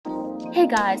Hey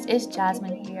guys, it's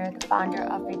Jasmine here, the founder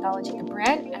of Faithology the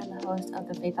brand and the host of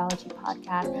the Faithology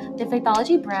podcast. The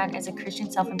Faithology brand is a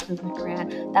Christian self-improvement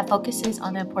brand that focuses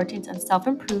on the importance of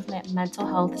self-improvement, mental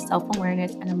health,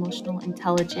 self-awareness, and emotional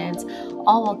intelligence,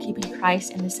 all while keeping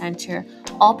Christ in the center.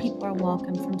 All people are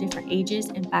welcome from different ages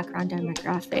and background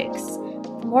demographics.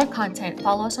 For more content,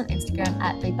 follow us on Instagram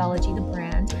at Faithology the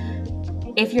brand.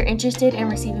 If you're interested in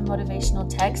receiving motivational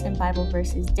texts and Bible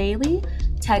verses daily,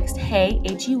 text HEY,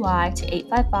 HEY to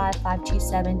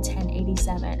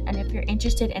 855-527-1087. And if you're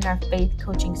interested in our faith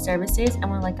coaching services and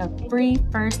would like a free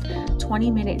first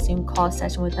 20-minute Zoom call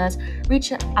session with us,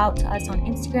 reach out to us on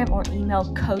Instagram or email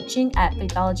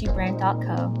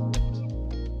coaching@faithologybrand.co.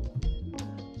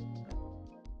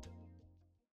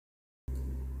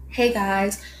 Hey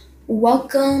guys,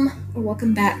 welcome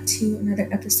back to another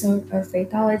episode of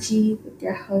Faithology with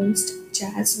your host,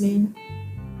 Jasmine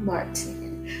Martin.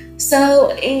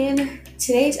 So in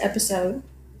today's episode,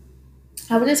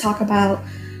 I want to talk about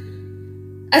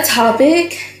a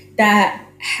topic that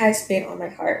has been on my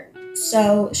heart.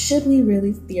 So, should we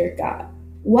really fear God?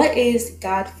 What is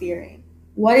God-fearing?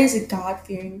 What is a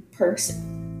God-fearing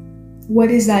person? What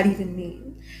does that even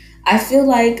mean? I feel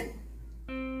like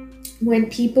when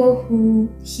people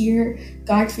who hear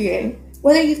God-fearing,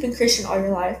 whether you've been Christian all your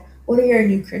life, whether you're a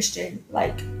new Christian,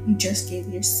 like you just gave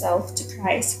yourself to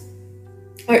Christ,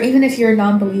 or even if you're a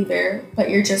non-believer,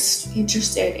 but you're just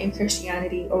interested in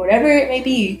Christianity or whatever it may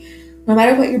be, no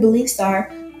matter what your beliefs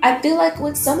are, I feel like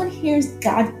when someone hears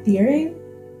God-fearing,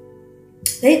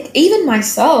 even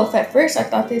myself, at first I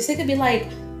thought this, it could be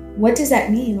like, what does that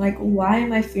mean? Like, why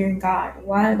am I fearing God?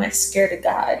 Why am I scared of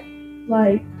God?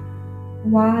 Like,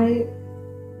 why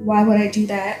would I do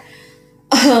that?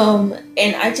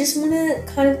 And I just want to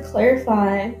kind of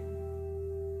clarify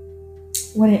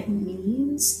what it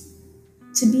means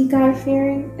to be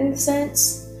God-fearing in a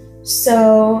sense.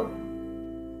 So,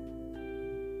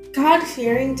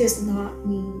 God-fearing does not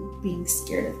mean being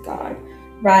scared of God,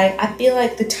 right? I feel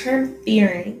like the term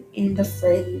fearing in the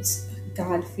phrase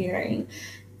God-fearing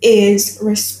is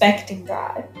respecting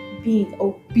God, being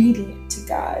obedient to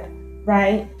God,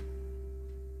 right?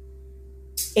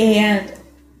 And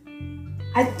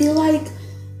I feel like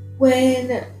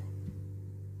when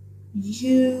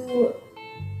you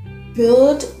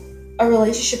build a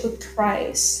relationship with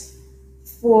Christ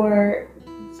for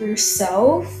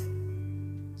yourself,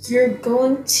 you're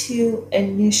going to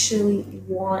initially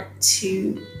want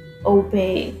to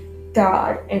obey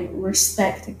God and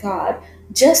respect God,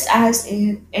 just as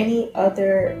in any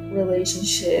other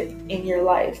relationship in your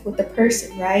life with a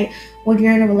person, right? When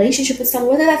you're in a relationship with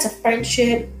someone, whether that's a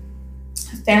friendship,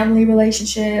 a family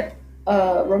relationship,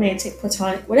 romantic,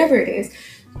 platonic, whatever it is,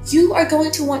 you are going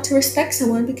to want to respect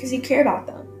someone because you care about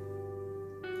them.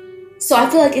 So I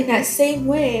feel like in that same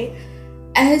way,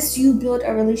 as you build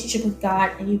a relationship with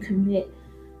God and you commit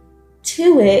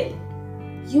to it,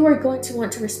 you are going to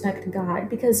want to respect God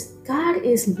because God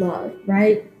is love,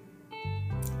 right?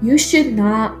 You should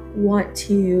not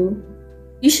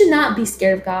be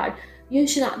scared of God. You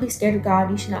should not be scared of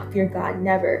God. You should not fear God.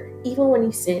 Never. Even when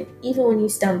you sin, even when you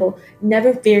stumble,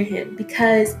 never fear Him.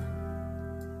 Because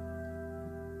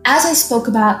as I spoke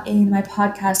about in my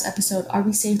podcast episode, Are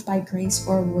We Saved by Grace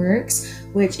or Works?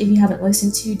 Which if you haven't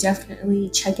listened to,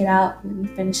 definitely check it out when you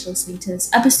finish listening to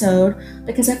this episode,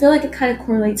 because I feel like it kind of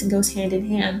correlates and goes hand in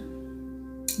hand.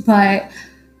 But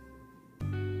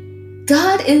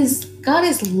God is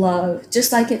love,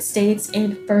 just like it states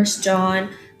in 1 John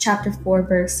chapter 4,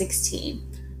 verse 16.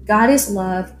 God is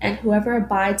love, and whoever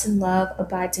abides in love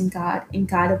abides in God, and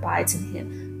God abides in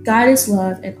him. God is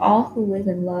love, and all who live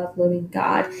in love live in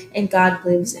God, and God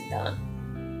lives in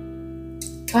them.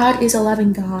 God is a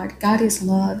loving God. God is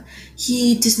love.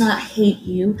 He does not hate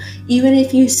you. Even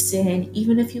if you sin,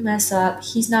 even if you mess up,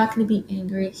 He's not going to be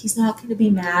angry. He's not going to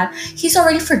be mad. He's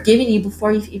already forgiven you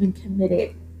before you've even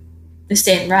committed the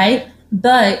sin, right?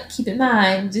 But keep in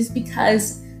mind, just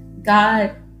because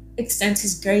God extends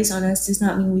His grace on us does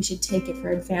not mean we should take it for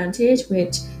advantage,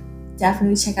 which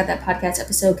definitely check out that podcast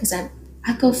episode because I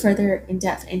go further in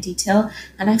depth and detail,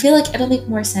 and I feel like it'll make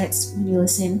more sense when you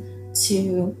listen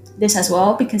to this as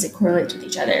well because it correlates with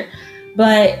each other.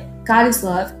 But God is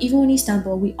love. Even when you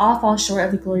stumble, we all fall short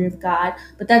of the glory of God,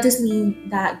 but that doesn't mean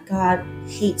that God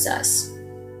hates us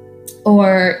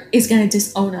or is going to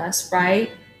disown us, right?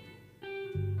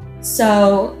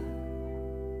 So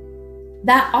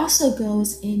that also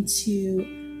goes into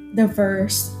the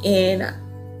verse in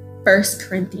 1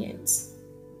 Corinthians.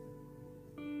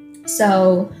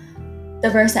 So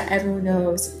the verse that everyone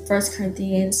knows, 1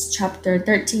 Corinthians chapter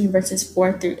 13, verses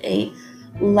 4 through 8.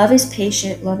 Love is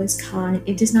patient, love is kind.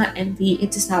 It does not envy,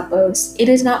 it does not boast, it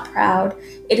is not proud,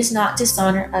 it does not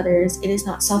dishonor others, it is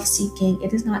not self seeking,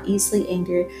 it is not easily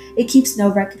angered, it keeps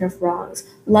no record of wrongs.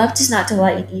 Love does not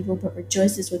delight in evil, but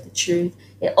rejoices with the truth.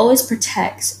 It always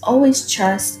protects, always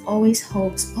trusts, always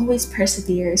hopes, always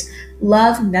perseveres.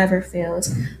 Love never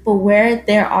fails. But where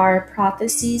there are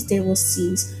prophecies, they will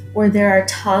cease. Where there are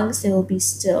tongues, they will be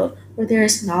stilled. Where there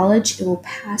is knowledge, it will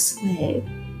pass away.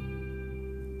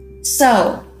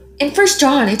 So, in First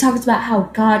John, it talks about how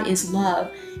God is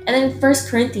love. And then in First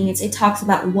Corinthians, it talks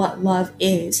about what love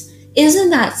is.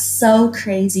 Isn't that so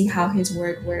crazy how his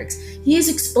word works? He is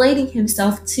explaining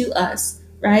himself to us,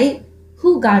 right?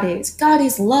 Who God is. God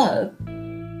is love.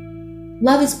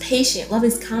 Love is patient. Love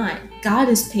is kind. God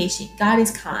is patient. God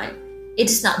is kind. It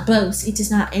does not boast. It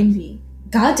does not envy.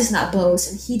 God does not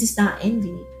boast and he does not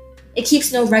envy. It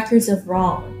keeps no records of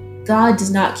wrong. God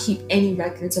does not keep any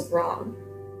records of wrong.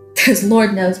 Because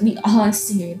Lord knows we all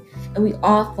sin and we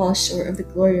all fall short of the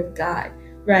glory of God,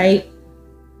 right?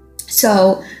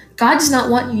 So God does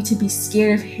not want you to be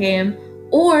scared of him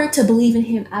or to believe in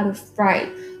him out of fright,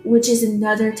 which is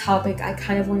another topic I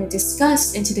kind of want to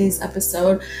discuss in today's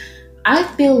episode. I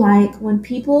feel like when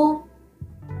people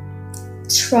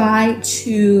try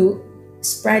to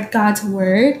spread God's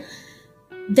word,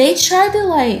 they try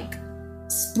to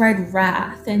spread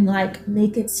wrath and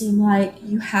make it seem like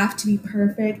you have to be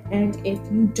perfect, and if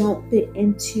you don't fit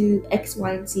into X,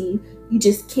 Y, and Z, you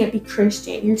just can't be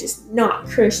Christian. You're just not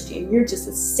Christian. You're just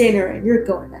a sinner and you're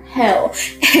going to hell.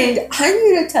 And I'm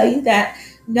here to tell you that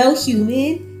no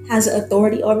human has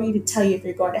authority over you to tell you if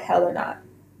you're going to hell or not.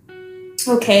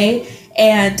 Okay?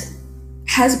 And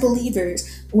as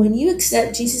believers, when you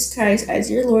accept Jesus Christ as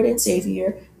your Lord and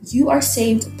Savior, you are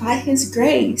saved by his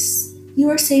grace. You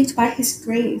are saved by his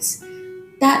grace.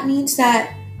 That means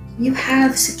that you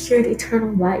have secured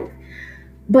eternal life.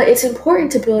 But it's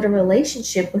important to build a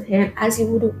relationship with him as you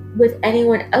would with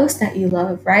anyone else that you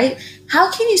love, right? How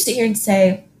can you sit here and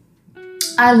say,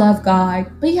 I love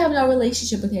God, but you have no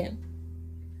relationship with him?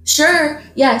 Sure,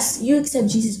 yes, you accept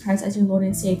Jesus Christ as your Lord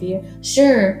and Savior.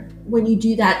 Sure, when you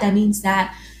do that, that means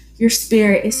that your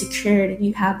spirit is secured and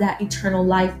you have that eternal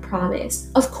life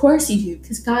promise. Of course you do,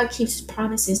 because God keeps his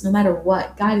promises no matter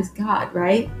what. God is God,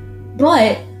 right?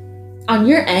 But on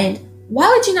your end, why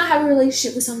would you not have a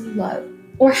relationship with someone you love?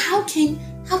 Or how can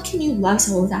you love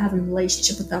someone without having a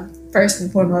relationship with them first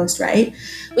and foremost, right?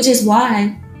 Which is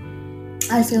why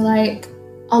I feel like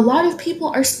a lot of people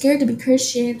are scared to be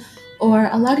Christian, or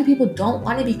a lot of people don't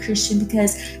want to be Christian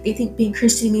because they think being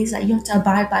Christian means that you have to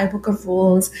abide by a book of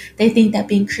rules. They think that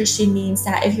being Christian means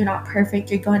that if you're not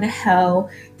perfect, you're going to hell.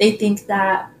 They think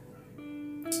that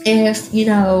if,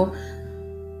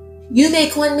 you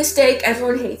make one mistake,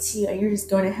 everyone hates you and you're just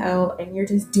going to hell and you're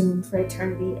just doomed for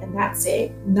eternity and that's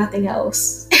it, nothing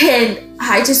else. And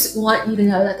I just want you to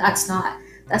know that that's not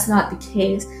the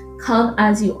case. Come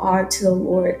as you are to the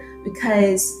Lord,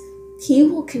 because he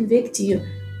will convict you.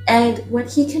 And when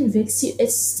he convicts you,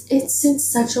 it's in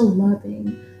such a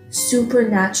loving,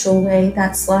 supernatural way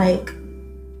that's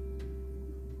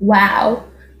wow,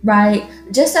 right?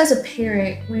 Just as a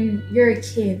parent, when you're a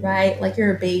kid, right? Like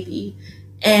you're a baby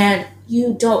and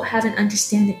you don't have an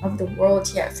understanding of the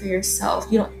world yet for yourself.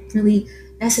 You don't really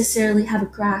necessarily have a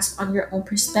grasp on your own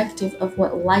perspective of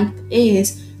what life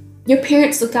is. Your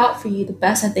parents look out for you the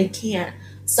best that they can.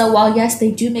 So while yes,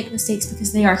 they do make mistakes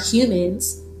because they are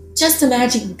humans, just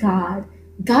imagine God.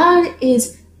 God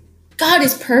is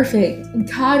perfect.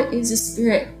 God is a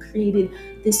spirit who created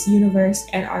this universe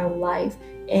and our life,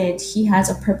 and he has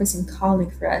a purpose and calling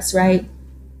for us, right?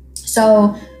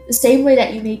 So the same way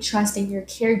that you may trust in your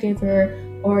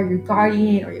caregiver or your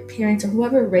guardian or your parents or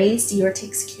whoever raised you or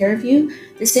takes care of you,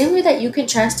 the same way that you can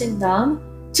trust in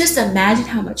them, just imagine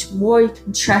how much more you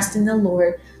can trust in the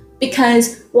Lord.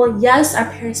 Because, well, yes, our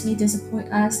parents may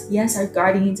disappoint us. Yes, our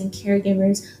guardians and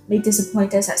caregivers may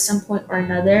disappoint us at some point or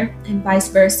another, and vice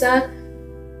versa.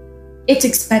 It's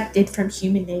expected from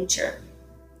human nature.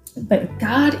 But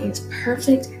God is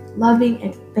perfect, loving,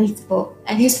 and faithful,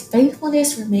 and his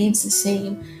faithfulness remains the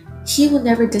same. He will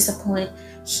never disappoint.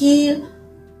 He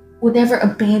will never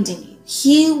abandon you.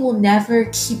 He will never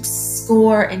keep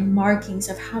score and markings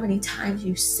of how many times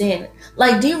you sin.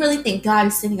 Do you really think God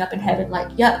is sitting up in heaven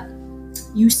yep,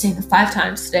 you sinned 5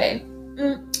 times today.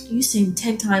 You sinned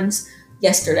 10 times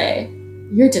yesterday.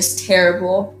 You're just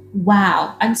terrible.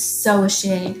 Wow, I'm so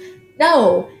ashamed.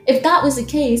 No, if that was the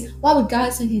case, why would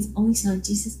God send his only son,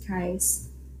 Jesus Christ,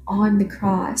 on the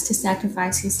cross to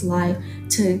sacrifice his life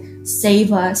to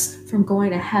save us from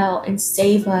going to hell and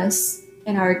save us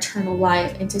in our eternal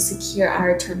life and to secure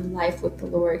our eternal life with the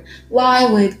Lord.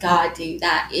 Why would God do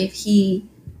that if he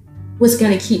was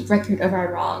going to keep record of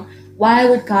our wrong? Why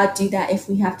would God do that if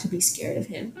we have to be scared of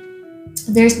him?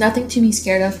 There's nothing to be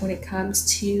scared of when it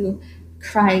comes to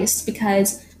Christ,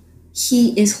 because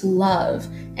he is love.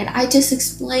 And I just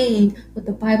explained what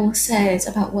the Bible says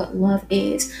about what love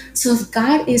is. So if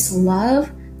God is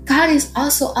love, God is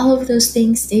also all of those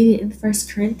things stated in 1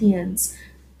 Corinthians.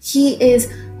 He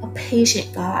is a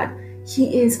patient God.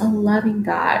 He is a loving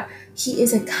God. He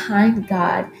is a kind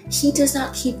God. He does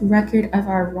not keep record of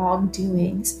our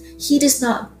wrongdoings. He does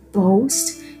not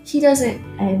boast. He doesn't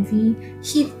envy.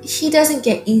 He doesn't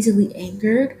get easily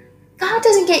angered. God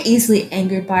doesn't get easily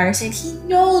angered by our sin. He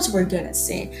knows we're gonna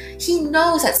sin. He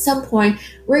knows at some point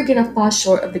we're gonna fall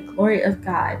short of the glory of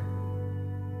God.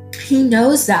 He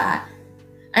knows that.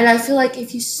 And I feel like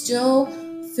if you still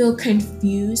feel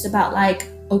confused about like,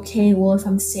 okay, well, if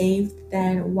I'm saved,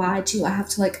 then why do I have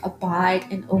to like abide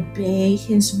and obey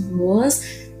his rules?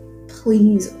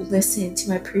 Please listen to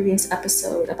my previous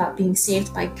episode about being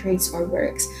saved by grace or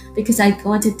works, because I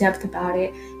go into depth about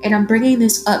it. And I'm bringing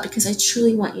this up because I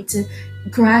truly want you to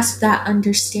grasp that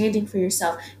understanding for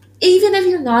yourself. Even if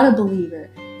you're not a believer,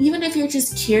 even if you're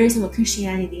just curious about what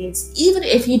Christianity is, even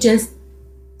if you just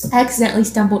accidentally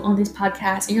stumbled on this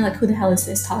podcast and you're like, who the hell is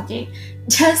this talking?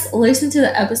 Just listen to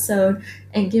the episode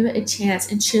and give it a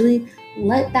chance and truly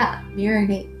let that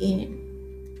marinate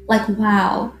in. Like,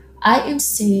 wow, I am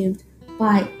saved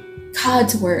by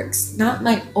God's works, not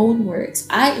my own works.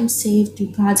 I am saved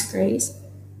through God's grace.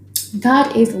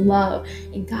 God is love,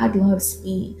 and God loves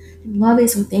me, and love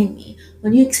is within me.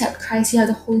 When you accept Christ, you have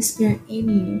the Holy Spirit in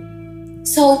you.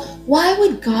 So why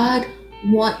would God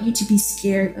want you to be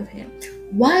scared of him?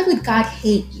 Why would God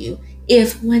hate you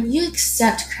if when you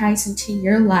accept Christ into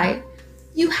your life,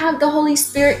 you have the Holy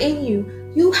Spirit in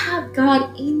you? You have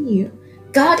God in you.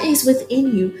 God is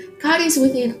within you. God is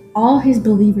within all his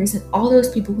believers and all those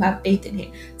people who have faith in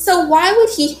him. So why would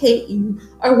he hate you,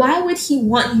 or why would he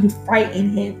want you to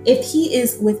frighten him if he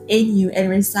is within you and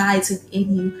resides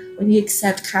within you when you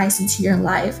accept Christ into your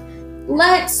life?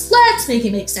 Let's make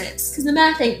it make sense, because the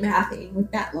math ain't mathing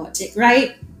with that logic,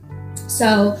 right?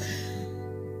 So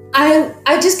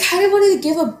I just kind of wanted to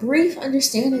give a brief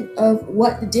understanding of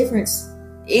what the difference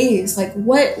is. Like,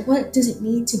 what does it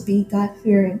mean to be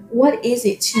God-fearing? What is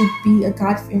it to be a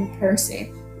God-fearing person?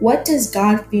 What does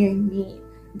God-fearing mean?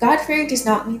 God-fearing does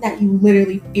not mean that you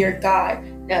literally fear God.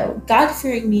 No,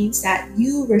 God-fearing means that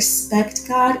you respect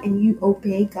God and you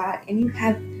obey God, and you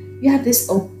have this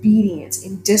obedience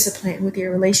and discipline with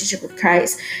your relationship with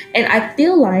Christ. And I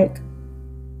feel like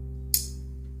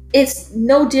it's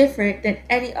no different than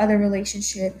any other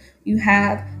relationship you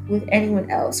have with anyone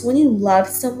else. When you love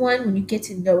someone, when you get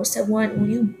to know someone,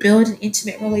 when you build an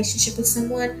intimate relationship with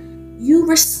someone, you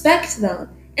respect them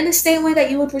in the same way that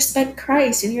you would respect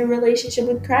Christ in your relationship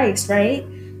with Christ, right?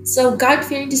 So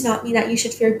God-fearing does not mean that you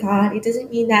should fear God. It doesn't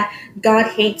mean that God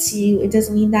hates you. It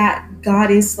doesn't mean that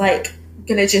God is like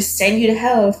gonna just send you to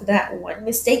hell for that one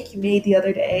mistake you made the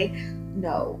other day.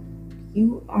 No,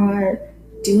 you are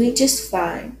doing just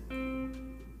fine.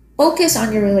 Focus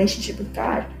on your relationship with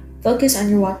God. Focus on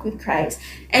your walk with Christ.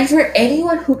 And for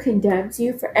anyone who condemns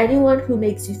you, for anyone who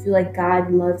makes you feel like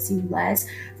God loves you less,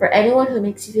 for anyone who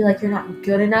makes you feel like you're not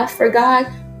good enough for God,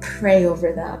 pray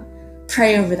over them.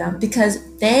 Pray over them,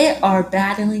 because they are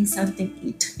battling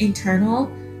something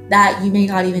internal that you may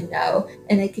not even know,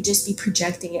 and they could just be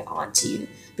projecting it onto you.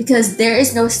 Because there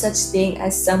is no such thing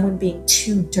as someone being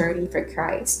too dirty for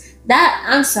Christ.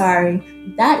 I'm sorry,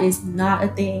 that is not a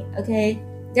thing, okay?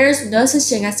 There's no such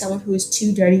thing as someone who is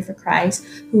too dirty for Christ,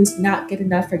 who is not good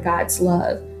enough for God's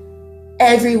love.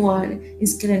 Everyone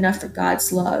is good enough for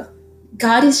God's love.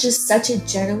 God is just such a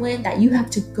gentleman that you have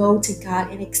to go to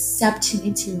God and accept him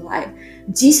into your life.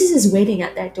 Jesus is waiting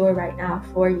at that door right now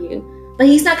for you, but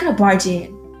he's not going to barge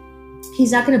in.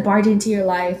 He's not going to barge into your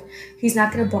life. He's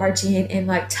not going to barge in and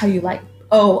like tell you like,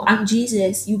 oh, I'm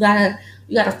Jesus. You gotta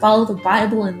follow the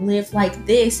Bible and live like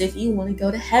this if you want to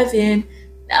go to heaven.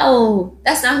 No,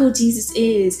 that's not who Jesus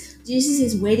is. Jesus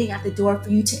is waiting at the door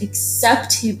for you to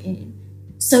accept him in,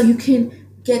 so you can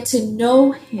get to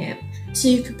know him, so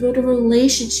you can build a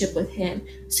relationship with him,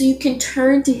 so you can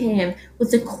turn to him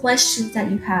with the questions that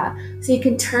you have, so you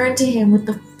can turn to him with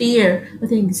the fear, with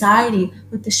the anxiety,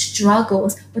 with the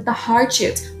struggles, with the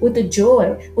hardships, with the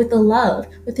joy, with the love,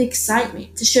 with the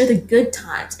excitement, to share the good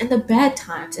times and the bad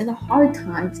times and the hard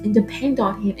times and depend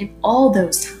on him in all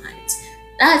those times.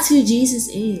 That's who Jesus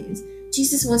is.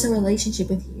 Jesus wants a relationship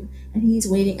with you, and he's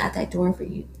waiting at that door for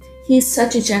you. He's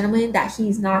such a gentleman that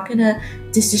he's not going to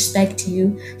disrespect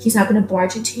you. He's not going to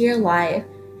barge into your life.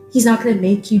 He's not going to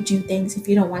make you do things if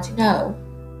you don't want to know.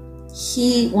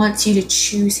 He wants you to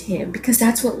choose him because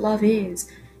that's what love is.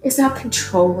 It's not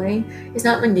controlling. It's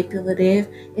not manipulative.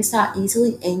 It's not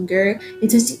easily angered.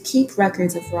 It doesn't keep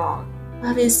records of wrong.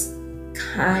 Love is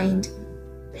kind,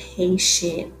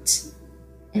 patient,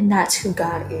 and that's who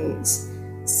God is.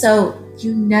 So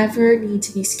you never need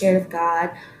to be scared of God,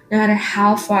 no matter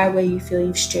how far away you feel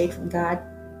you've strayed from God.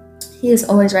 He is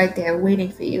always right there waiting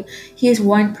for you. He is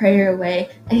one prayer away,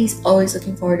 and he's always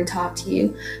looking forward to talk to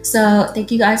you. So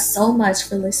thank you guys so much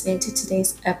for listening to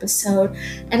today's episode.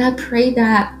 And I pray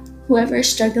that whoever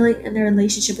is struggling in their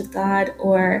relationship with God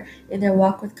or in their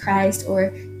walk with Christ,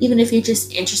 or even if you're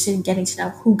just interested in getting to know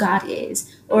who God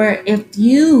is, or if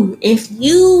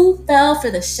you fell for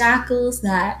the shackles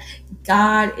that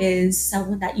God is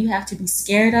someone that you have to be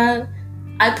scared of,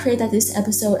 I pray that this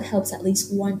episode helps at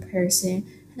least one person,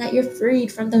 and that you're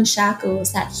freed from those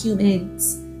shackles that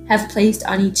humans have placed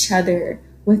on each other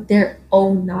with their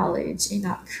own knowledge and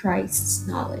not Christ's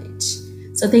knowledge.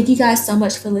 So thank you guys so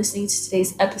much for listening to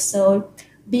today's episode.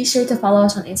 Be sure to follow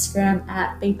us on Instagram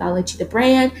at Faithology the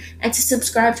Brand, and to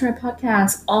subscribe to our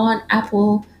podcast on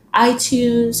Apple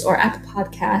iTunes or Apple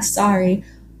Podcasts,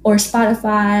 or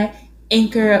Spotify,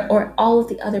 Anchor, or all of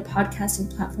the other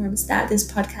podcasting platforms that this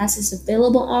podcast is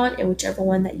available on, and whichever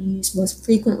one that you use most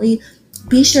frequently.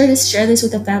 Be sure to share this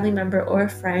with a family member or a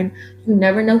friend. You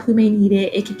never know who may need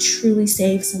it. It could truly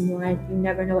save someone. You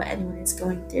never know what anyone is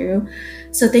going through.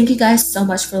 So thank you guys so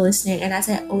much for listening. And as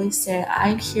I always say,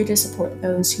 I'm here to support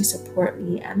those who support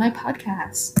me and my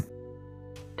podcast.